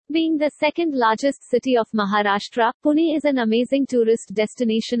Being the second largest city of Maharashtra, Pune is an amazing tourist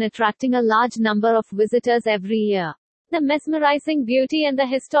destination attracting a large number of visitors every year. The mesmerizing beauty and the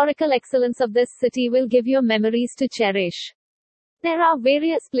historical excellence of this city will give you memories to cherish. There are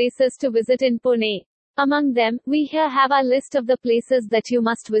various places to visit in Pune. Among them, we here have a list of the places that you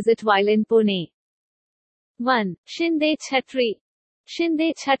must visit while in Pune. 1. Shinde Chhatri.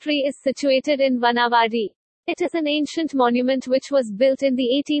 Shinde Chhatri is situated in Vanawadi. It is an ancient monument which was built in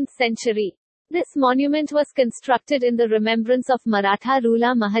the 18th century. This monument was constructed in the remembrance of Maratha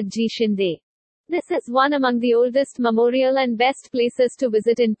ruler Mahatji Shinde. This is one among the oldest memorial and best places to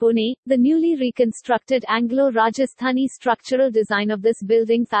visit in Pune. The newly reconstructed Anglo-Rajasthani structural design of this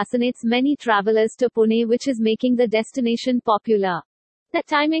building fascinates many travelers to Pune, which is making the destination popular. The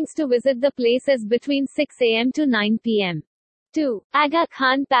timings to visit the place is between 6 a.m. to 9 p.m. 2. Aga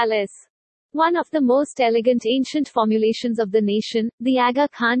Khan Palace. One of the most elegant ancient formulations of the nation, the Aga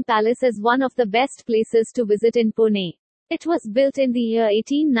Khan Palace is one of the best places to visit in Pune. It was built in the year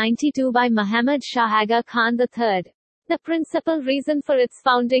 1892 by Muhammad Shah Aga Khan III. The principal reason for its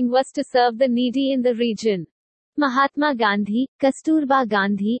founding was to serve the needy in the region. Mahatma Gandhi, Kasturba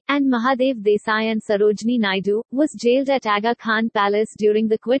Gandhi, and Mahadev Desai and Sarojini Naidu was jailed at Aga Khan Palace during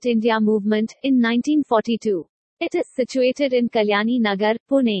the Quit India movement in 1942. It is situated in Kalyani Nagar,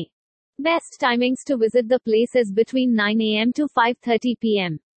 Pune. Best timings to visit the place is between 9 a.m. to 5:30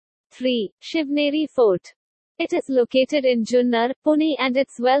 p.m. 3. Shivneri Fort. It is located in Junnar, Pune, and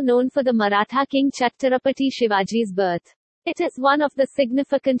it's well known for the Maratha king Chhatrapati Shivaji's birth. It is one of the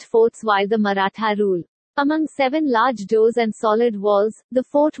significant forts while the Maratha rule. Among 7 large doors and solid walls, the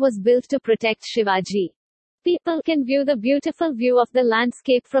fort was built to protect Shivaji. People can view the beautiful view of the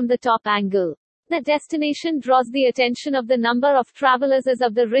landscape from the top angle. The destination draws the attention of the number of travelers as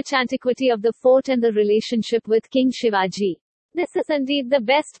of the rich antiquity of the fort and the relationship with King Shivaji. This is indeed the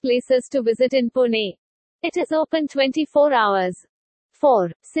best places to visit in Pune. It is open 24 hours.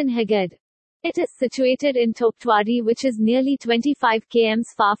 4. Sinhagad. It is situated in Toptwadi, which is nearly 25 km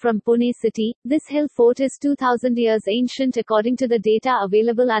far from Pune city. This hill fort is 2000 years ancient according to the data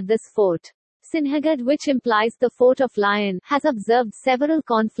available at this fort. Sinhagad, which implies the Fort of Lion, has observed several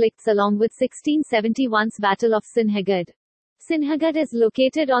conflicts along with 1671's Battle of Sinhagad. Sinhagad is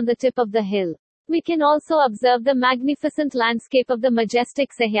located on the tip of the hill. We can also observe the magnificent landscape of the majestic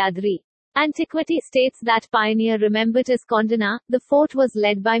Sahyadri. Antiquity states that pioneer remembered as Kondana, the fort was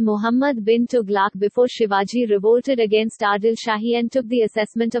led by Muhammad bin Tughlaq before Shivaji revolted against Adil Shahi and took the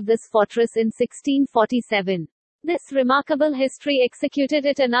assessment of this fortress in 1647. This remarkable history executed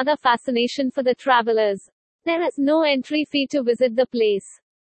it another fascination for the travelers. There is no entry fee to visit the place.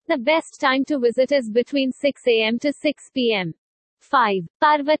 The best time to visit is between 6 a.m. to 6 p.m. 5.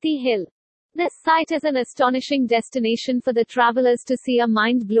 Parvati Hill. This site is an astonishing destination for the travelers to see a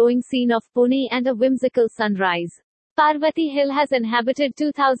mind-blowing scene of Pune and a whimsical sunrise. Parvati Hill has inhabited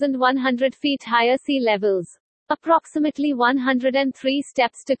 2,100 feet higher sea levels. Approximately 103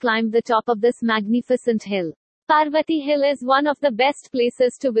 steps to climb the top of this magnificent hill. Parvati Hill is one of the best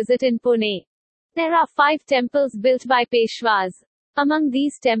places to visit in Pune. There are 5 temples built by Peshwas. Among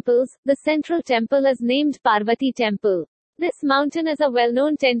these temples, the central temple is named Parvati Temple. This mountain is a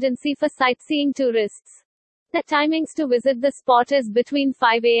well-known tendency for sightseeing tourists. The timings to visit the spot is between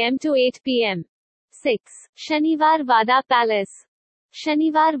 5 a.m. to 8 p.m. 6. Shanivar Vada Palace.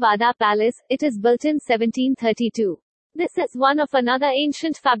 Shanivar Vada Palace, it is built in 1732. This is one of another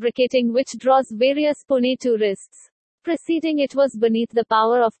ancient fabricating which draws various Pune tourists. Preceding it was beneath the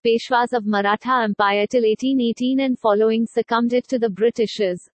power of Peshwas of Maratha Empire till 1818 and following succumbed it to the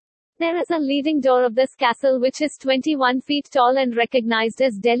Britishers. There is a leading door of this castle which is 21 feet tall and recognized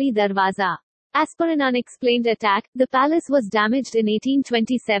as Delhi Darwaza. As per an unexplained attack, the palace was damaged in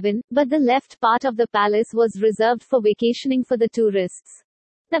 1827, but the left part of the palace was reserved for vacationing for the tourists.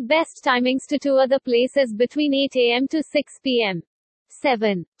 The best timings to tour the place is between 8 a.m. to 6 p.m.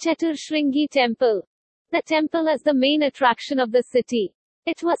 7. Chaturshringi Temple. The temple is the main attraction of the city.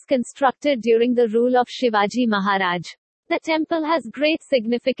 It was constructed during the rule of Shivaji Maharaj. The temple has great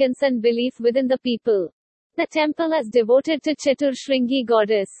significance and belief within the people. The temple is devoted to Chaturshringi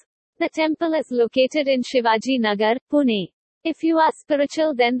goddess. The temple is located in Shivaji Nagar, Pune. If you are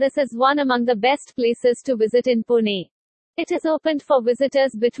spiritual, then this is one among the best places to visit in Pune. It is opened for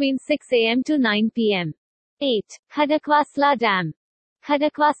visitors between 6 a.m. to 9 p.m. 8. Khadakwasla Dam.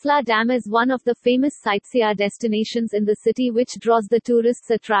 Khadakwasla Dam is one of the famous sightseer destinations in the city which draws the tourists'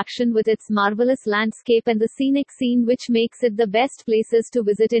 attraction with its marvelous landscape and the scenic scene which makes it the best places to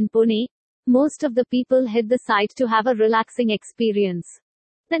visit in Pune. Most of the people hit the site to have a relaxing experience.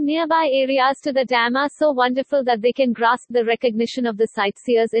 The nearby areas to the dam are so wonderful that they can grasp the recognition of the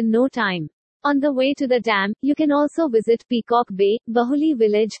sightseers in no time. On the way to the dam, you can also visit Peacock Bay, Bahuli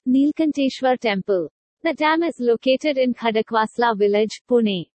Village, Neelkanteshwar Temple. The dam is located in Khadakwasla Village,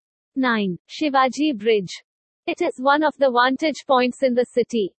 Pune. 9. Shivaji Bridge. It is one of the vantage points in the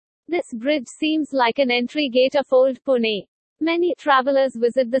city. This bridge seems like an entry gate of old Pune. Many travelers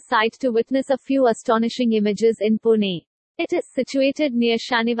visit the site to witness a few astonishing images in Pune. It is situated near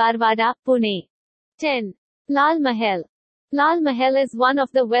Shanivarwada, Pune. 10. Lal Mahal. Lal Mahal is one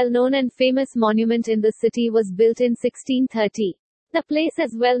of the well-known and famous monument in the city, was built in 1630. The place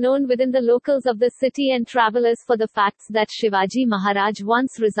is well known within the locals of the city and travelers for the facts that Shivaji Maharaj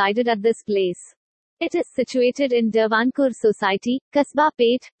once resided at this place. It is situated in Derwankur Society, Kasba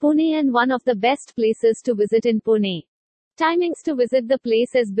Pet, Pune, and one of the best places to visit in Pune. Timings to visit the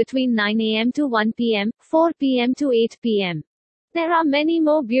place is between 9 a.m. to 1 p.m., 4 p.m. to 8 p.m. There are many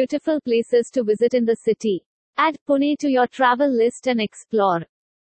more beautiful places to visit in the city. Add Pune to your travel list and explore.